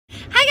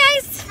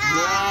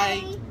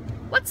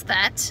What's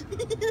that?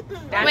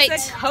 That's Wait. a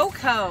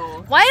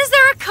Coco. Why is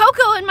there a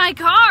Coco in my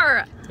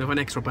car? We have an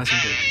extra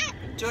passenger.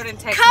 Jordan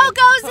texted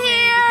Coco's me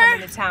here! to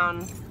come into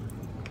town.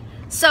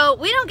 So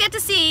we don't get to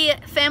see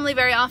family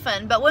very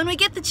often, but when we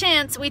get the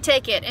chance, we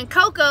take it. And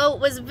Coco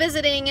was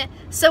visiting,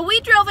 so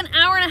we drove an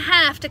hour and a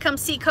half to come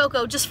see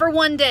Coco just for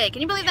one day.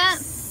 Can you believe that?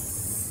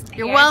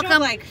 You're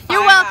welcome. Like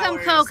You're welcome,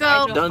 hours.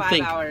 Coco. Don't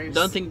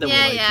think that we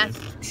like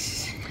you.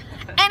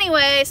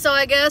 Anyway, so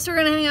I guess we're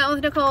gonna hang out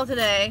with Nicole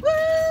today. Woo!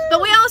 But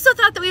we also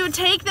thought that we would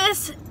take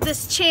this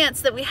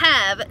chance that we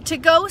have to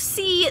go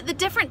see the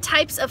different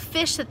types of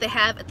fish that they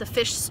have at the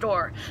fish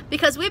store,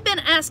 because we've been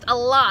asked a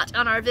lot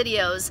on our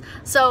videos.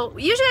 So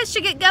you guys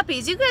should get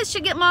guppies, you guys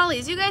should get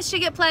mollies, you guys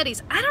should get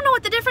platies. I don't know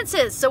what the difference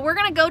is. So we're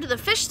gonna go to the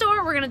fish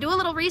store, we're gonna do a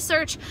little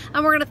research,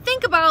 and we're gonna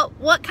think about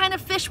what kind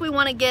of fish we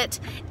want to get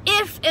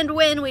if and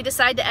when we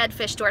decide to add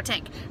fish to our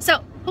tank.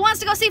 So who wants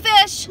to go see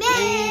fish?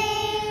 Yay!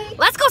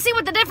 Let's go see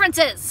what the difference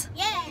is.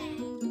 Yay!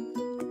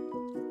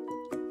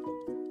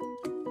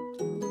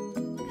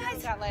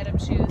 Guys got light up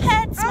shoes.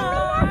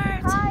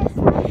 PetSmart!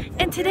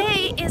 And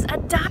today is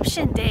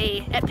adoption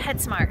day at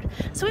PetSmart.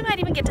 So we might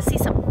even get to see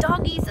some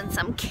doggies and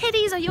some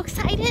kitties. Are you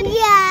excited?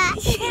 Yeah!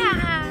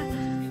 Yeah!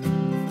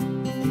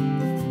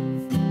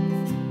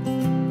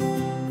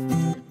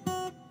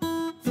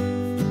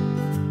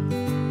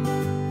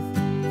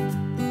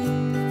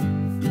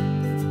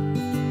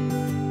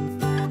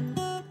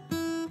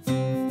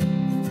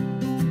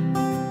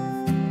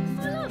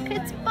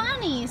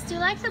 Do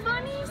you like the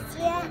bunnies?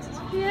 Yeah.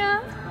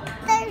 Yeah.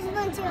 There's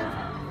one too.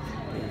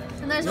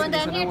 And there's one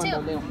down here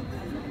too.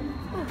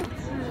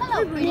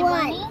 Hello, pretty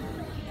bunny.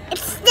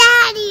 It's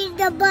Daddy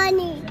the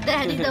bunny.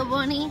 Daddy the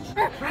bunny.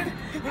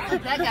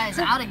 Look, that guy's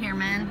out of here,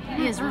 man.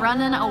 He is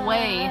running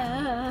away. I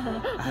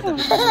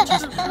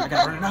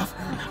gotta run enough.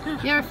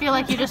 You ever feel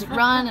like you just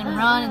run and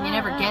you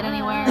never get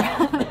anywhere?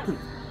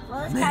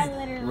 Well, this guy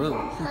literally.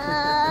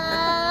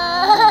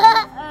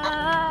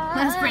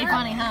 That's pretty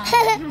funny, huh?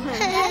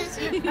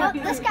 Oh,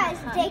 this guy's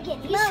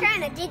digging. He's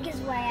trying to dig his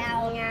way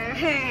out.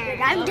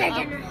 I'm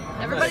digging.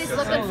 Everybody's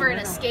looking for an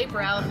escape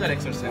route. I'm not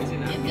exercising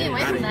now. Get me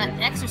away from that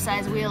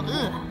exercise wheel.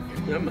 Ugh.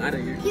 I'm out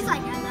of here. He's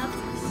like, I love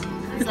this.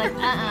 He's like,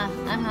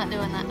 I'm not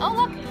doing that. Oh,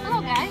 look,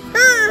 hello, guy. I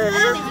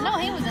didn't even know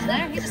he was in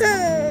there. He just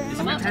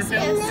come out to see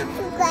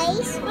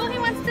us. Oh, he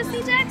wants to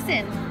see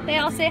Jackson. They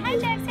all say, hi,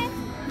 Jackson.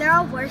 They're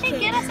all working. Hey,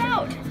 get us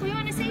out. We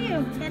want to see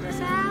you. Get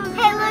us out.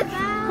 Hey, look.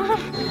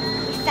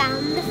 We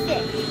found the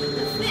fish.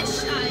 The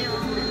fish aisle.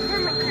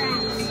 Hermit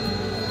crabs.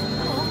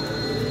 Cool.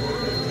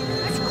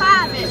 It's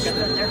crabfish.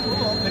 They're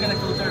cool. Look at that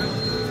cool turtle.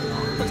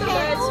 What's up,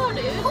 guys? Cool,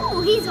 dude.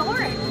 Oh, he's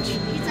orange.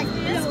 He's like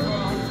That's this.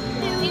 cool.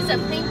 He's a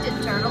painted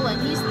turtle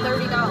and he's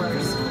 $30.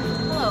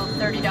 Hello,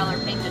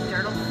 $30 painted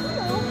turtle.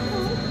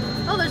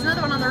 Oh, there's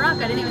another one on the rock.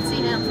 I didn't even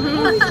see him.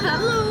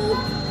 Hello.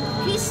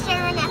 He's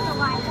staring at the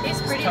light.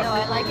 He's pretty though.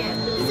 I like it.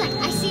 He's like,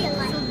 I see a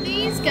light. So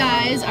these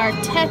guys are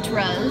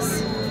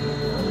tetras.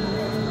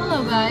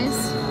 Hello, guys.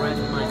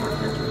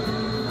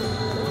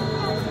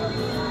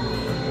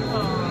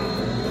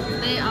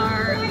 They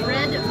are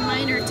red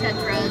minor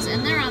tetras,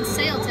 and they're on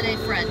sale today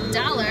for $1.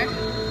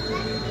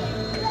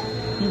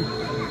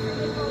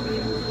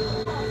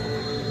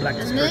 Black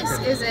And this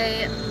is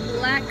a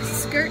black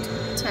skirt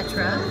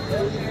tetra.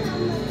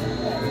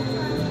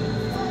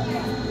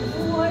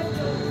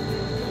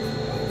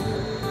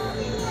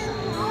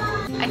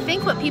 I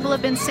think what people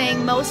have been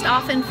saying most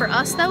often for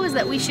us though is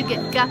that we should get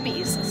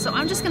guppies. So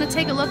I'm just going to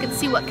take a look and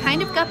see what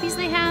kind of guppies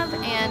they have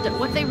and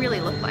what they really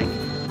look like.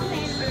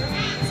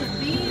 So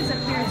these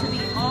appear to be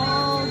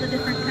all the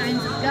different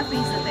kinds of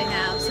guppies that they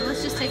have. So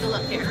let's just take a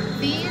look here.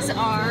 These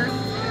are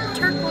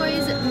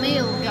turquoise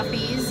male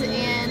guppies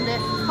and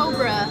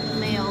cobra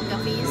male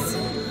guppies.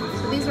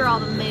 So these are all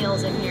the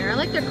males in here. I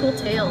like their cool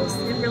tails.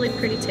 They have really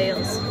pretty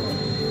tails.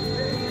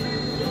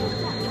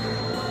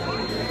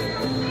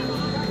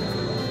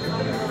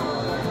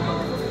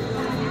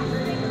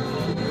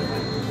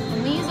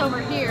 And these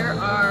over here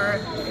are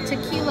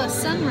tequila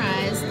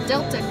sunrise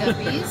delta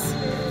guppies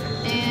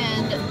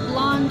and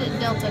blonde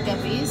delta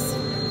guppies.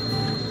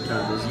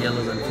 There's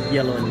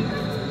yellow and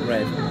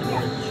red and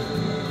orange.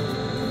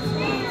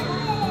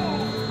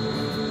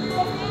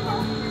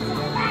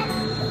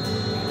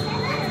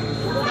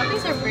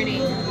 Guppies are pretty.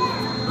 I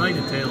like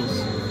the tails.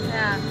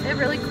 Yeah, they have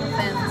really cool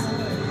fins.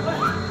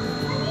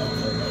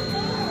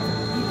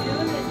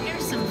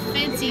 Here's some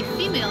fancy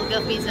female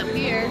guppies up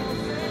here.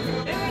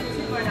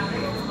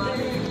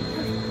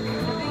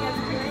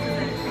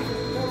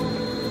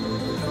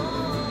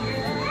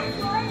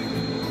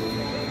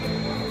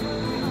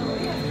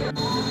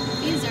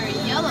 These are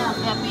yellow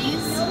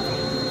guppies.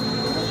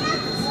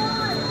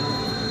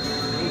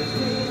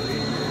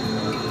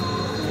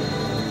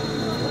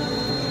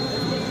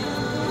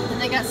 And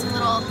they got some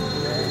little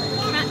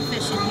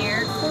catfish in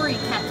here, Cory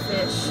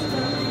catfish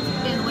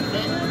in with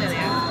it. There they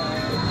are.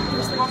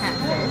 Here's the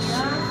catfish.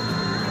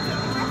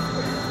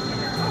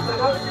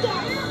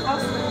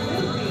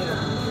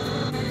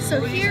 So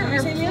here are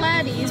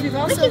platies these. We've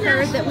also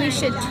heard that we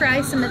should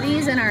try some of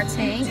these in our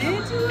tank. They do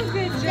a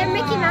good job. They're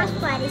Mickey Mouse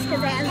platties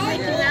because they have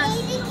Mickey Mouse.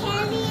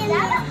 Candy and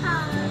that's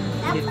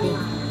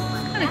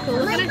Kind of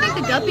cool. And I think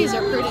the guppies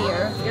are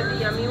prettier. You have the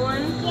yummy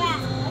one? Yeah.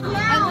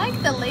 I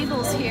like the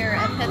labels here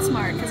at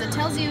PetSmart because it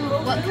tells you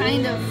what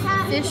kind of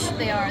fish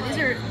they are. These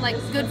are like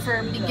good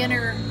for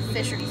beginner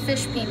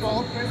fish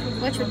people,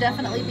 which would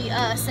definitely be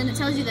us. And it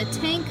tells you the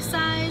tank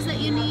size that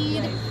you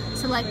need.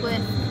 So like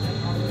with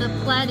the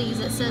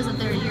platies, it says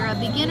that you're a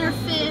beginner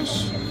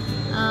fish.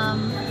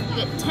 You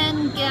get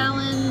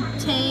 10-gallon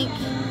tank.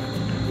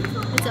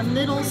 It's a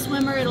middle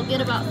swimmer. It'll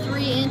get about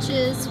 3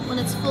 inches when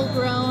it's full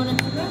grown.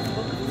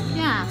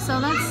 Yeah, so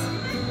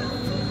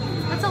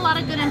that's a lot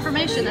of good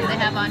information that they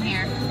have on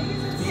here.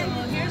 So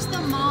here's the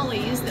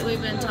mollies that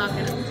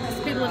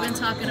people have been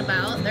talking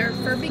about. They're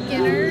for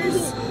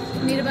beginners.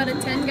 You need about a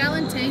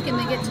 10-gallon tank and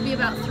they get to be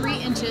about 3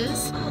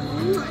 inches.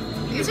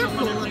 These are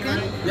cool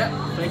looking. Yeah,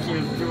 thank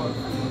you.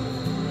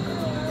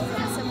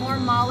 Got some more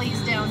mollies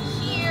down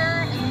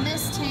here in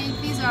this tank.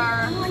 These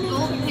are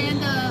gold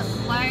panda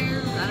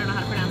wire, I don't know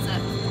how to pronounce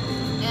that,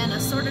 and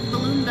assorted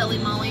balloon belly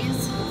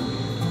mollies.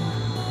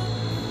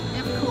 They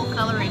have cool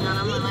coloring on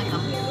them, I like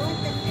them.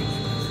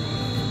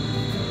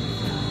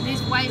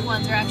 These white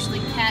ones are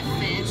actually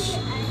catfish,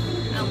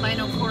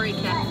 albino Cory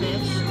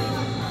catfish.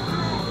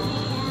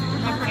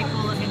 They're pretty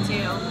cool looking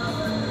too.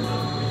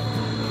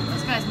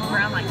 Those guys move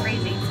around like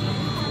crazy.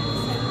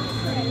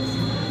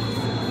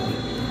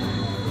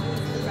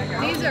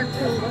 These are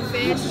cool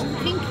fish,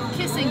 pink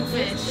kissing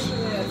fish.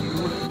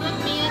 Look,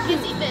 me a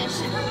kissy fish.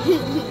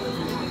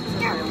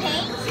 They're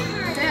pink?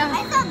 Yeah. I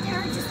thought they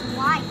were just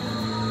white.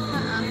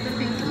 They're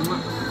pink.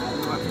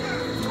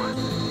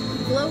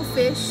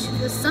 Glowfish,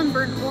 the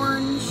sunburst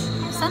orange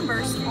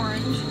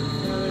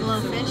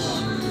glowfish.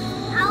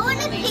 I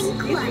want a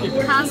pink one.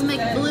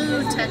 Cosmic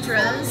blue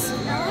tetras.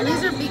 And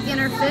these are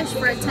beginner fish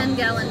for a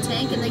 10-gallon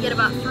tank, and they get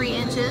about 3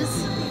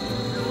 inches.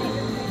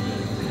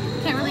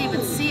 Can't really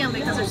even see them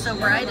because they're so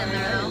bright in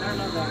there, though.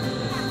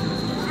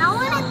 I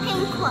want a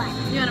pink one.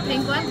 You want a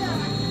pink one?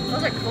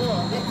 Those are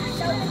cool.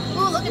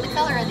 Ooh, look at the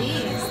color of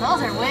these.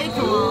 Those are way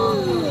cool.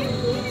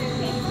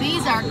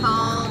 These are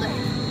called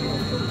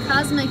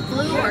Cosmic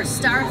Blue or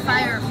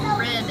Starfire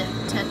Red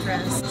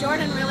tetras.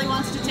 Jordan really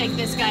wants to take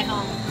this guy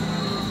home.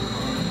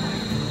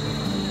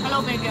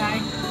 Hello, big guy.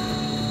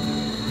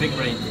 Big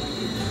brain.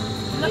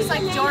 Looks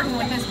like Jordan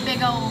with his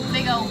big old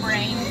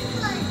brain.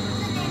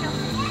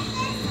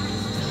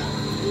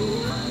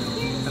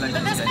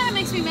 But this kind of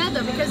makes me mad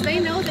though, because they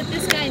know that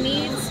this guy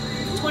needs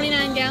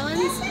 29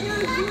 gallons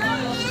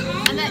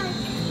and that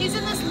he's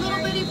in this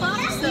little bitty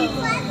box though.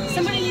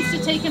 Somebody needs to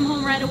take him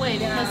home right away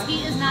because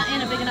he is not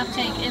in a big enough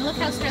tank, and look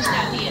how stressed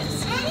out he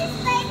is.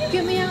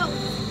 Get me out!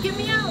 Get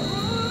me out!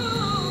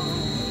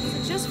 So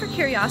just for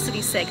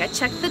curiosity's sake, I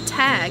checked the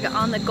tag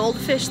on the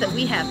goldfish that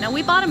we have. Now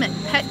we bought them at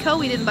Petco,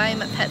 we didn't buy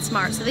them at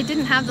PetSmart, so they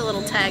didn't have the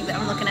little tag that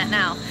I'm looking at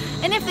now.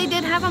 And if they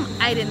did have them,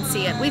 I didn't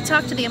see it. We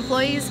talked to the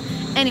employees.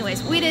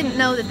 Anyways, we didn't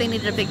know that they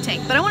needed a big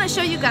tank, but I want to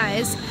show you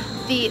guys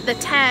the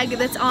tag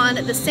that's on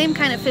the same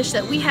kind of fish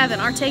that we have in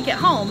our tank at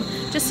home,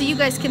 just so you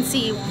guys can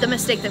see the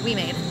mistake that we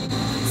made.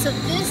 So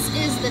this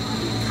is the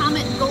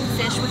comet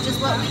goldfish, which is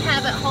what we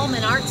have at home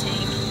in our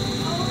tank.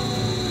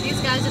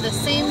 These guys are the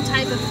same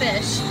type of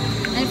fish,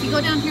 and if you go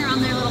down here on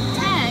their little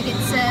tag, it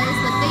says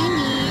that they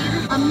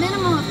need a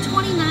minimum of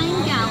 29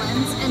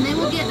 gallons, and they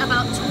will get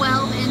about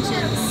 12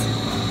 inches.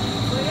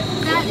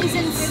 That is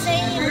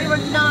insane. We were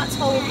not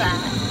told that.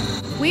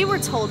 We were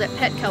told at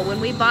Petco when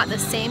we bought the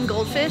same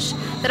goldfish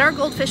that our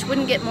goldfish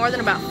wouldn't get more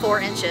than about 4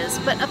 inches,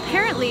 but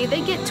apparently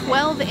they get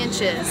 12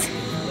 inches.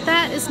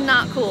 That is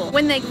not cool.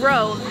 When they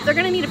grow, they're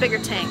gonna need a bigger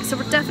tank, so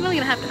we're definitely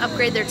gonna have to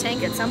upgrade their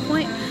tank at some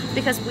point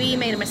because we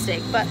made a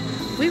mistake, but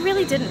we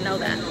really didn't know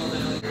that.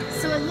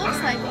 So it looks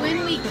like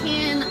when we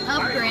can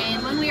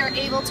upgrade, when we are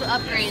able to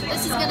upgrade,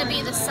 this is gonna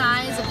be the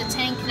size of the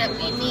tank that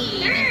we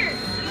need.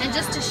 And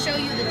just to show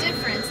you the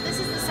difference, this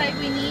is the size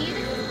we need,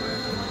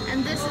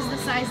 and this is the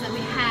size that we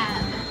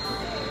have.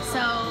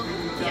 So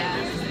yeah,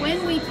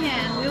 when we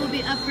can, we will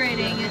be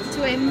upgrading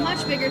to a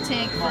much bigger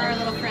tank for our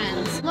little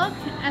friends. Look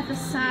at the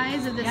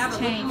size of this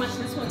tank.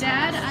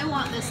 Dad, I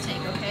want this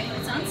tank, okay?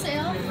 It's on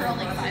sale for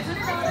only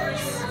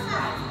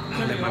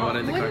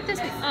 $500. Wouldn't this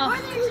be? Oh,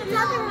 There's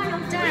another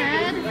one.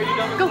 Dad,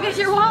 go get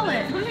your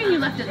wallet. What do you mean you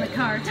left it in the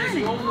car? Darn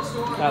it.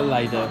 I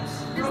like those.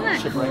 Isn't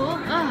that cool?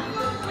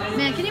 Oh,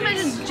 man, can you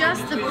imagine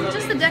just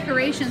the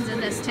decorations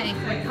in this tank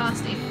would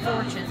cost a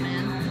fortune,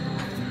 man.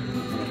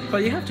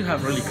 But you have to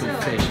have really cool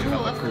fish.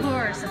 Cool, of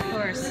course, of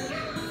course.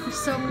 They're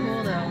so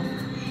cool though.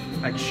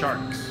 Like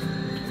sharks.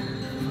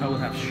 I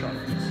would have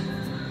sharks.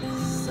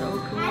 So We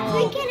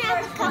cool. can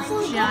have a couple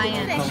of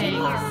Giant goldfish in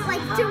tanks. here.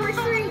 Like 2 or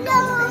 3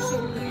 goldfish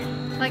in here.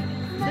 Like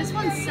this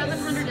one's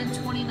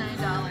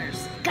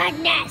 $729,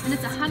 Goodness. and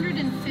it's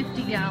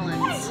 150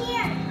 gallons.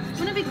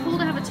 Wouldn't it be cool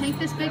to have a tank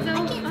this big though?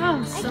 Oh,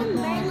 I so can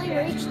cool. barely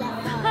reach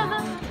that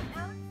far.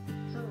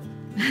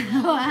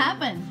 What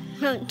happened?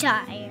 I'm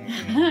tired.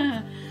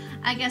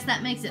 I guess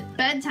that makes it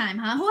bedtime,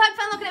 huh? Who had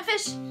fun looking at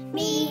fish?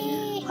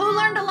 Me. Who Who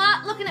learned a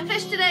lot looking at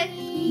fish today?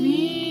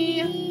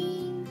 Me.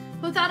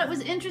 Who thought it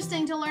was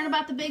interesting to learn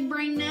about the big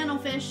brain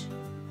nanofish?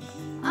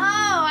 Oh,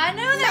 I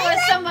knew there was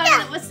somebody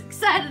that was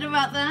excited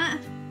about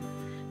that.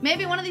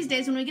 Maybe one of these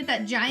days when we get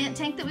that giant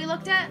tank that we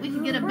looked at, we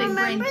could get a big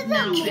brain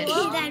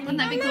nanofish. Wouldn't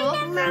that be cool?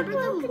 Remember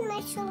the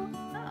commercial?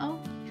 Uh-oh.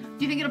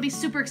 Do you think it'll be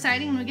super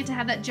exciting when we get to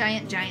have that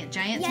giant tank?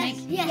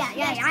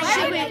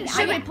 Yes.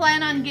 Should we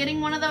plan on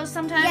getting one of those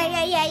sometime?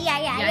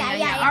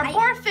 Yeah. Our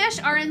poor fish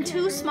are in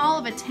too small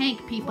of a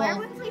tank, people.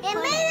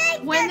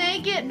 When they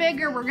get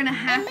bigger, we're gonna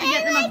have to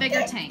get them a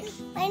bigger tank.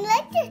 My little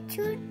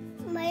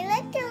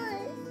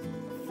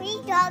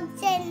 3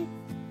 dogs and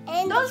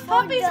Those the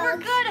 4 puppies were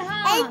dogs. good,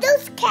 huh? And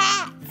those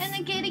cats. And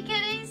the kitty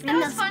kitties? That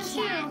was fun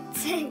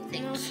too. The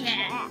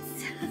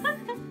cats.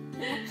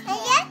 I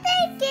guess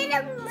I did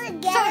them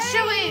again. So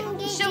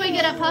should we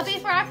get a puppy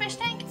for our fish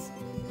tank?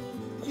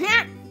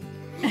 yeah,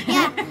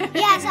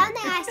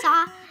 something I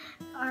saw,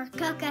 or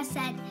Coca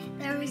said,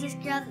 there was this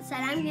girl that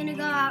said, I'm gonna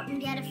go out and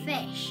get a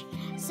fish.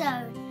 So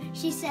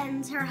she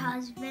sends her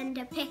husband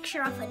a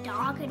picture of a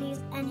dog, and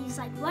he's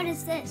like, what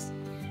is this?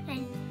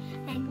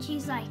 And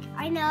she's like,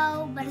 I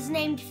know, but it's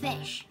named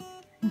Fish.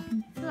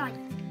 Like,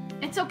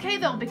 It's okay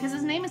though, because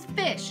his name is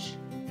Fish.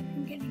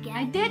 I'm gonna get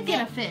I did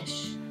get a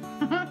fish.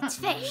 It's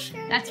Fish.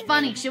 That's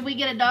funny. Should we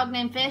get a dog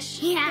named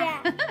Fish?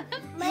 Yeah.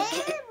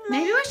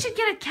 Maybe we should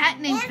get a cat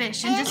named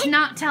Fish and just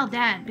not tell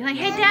Dad. Be like,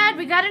 hey Dad,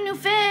 we got a new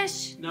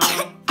fish. No.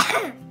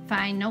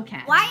 Fine, no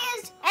cat.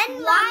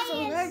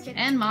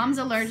 And Mom's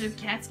allergic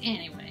to cats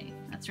anyway.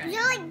 That's right.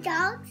 You like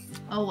dogs?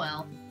 Oh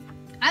well.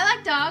 I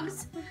like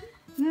dogs.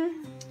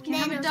 Can't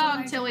have a Nano's dog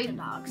allergic till we to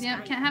dogs.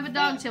 can't have a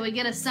dog till we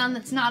get a son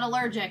that's not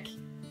allergic.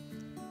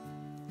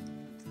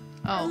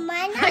 Oh,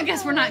 Mine I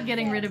guess we're not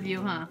getting rid of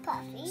you, huh?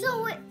 Puffy.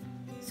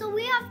 So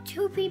we have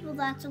 2 people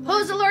that's allergic.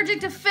 Who's allergic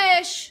to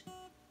fish?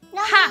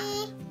 Not Ha!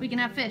 me. We can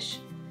have fish.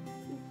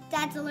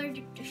 Dad's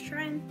allergic to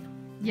shrimp.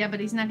 Yeah, but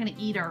he's not gonna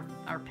eat our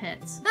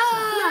pets.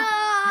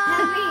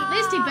 Ah! At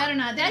least he better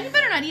not. Dad, you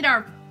better not eat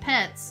our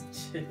pets.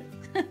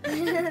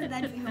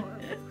 That'd be horrible.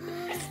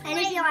 And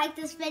if you like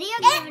this video,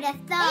 give it a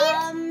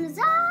thumbs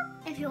up.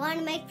 If you want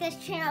to make this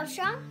channel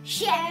strong,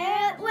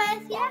 share it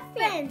with your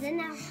friends. And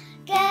now,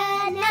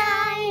 good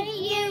night,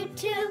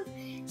 YouTube.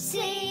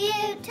 See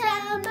you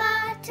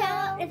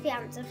tomorrow. If you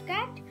haven't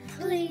subscribed,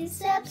 please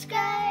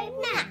subscribe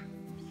now.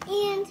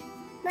 And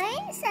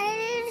my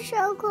excited to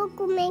show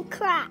Coco make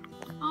crap.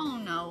 Oh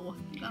no,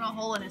 got a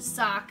hole in his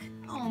sock.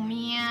 Oh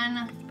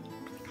man.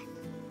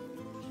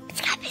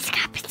 Subscribe.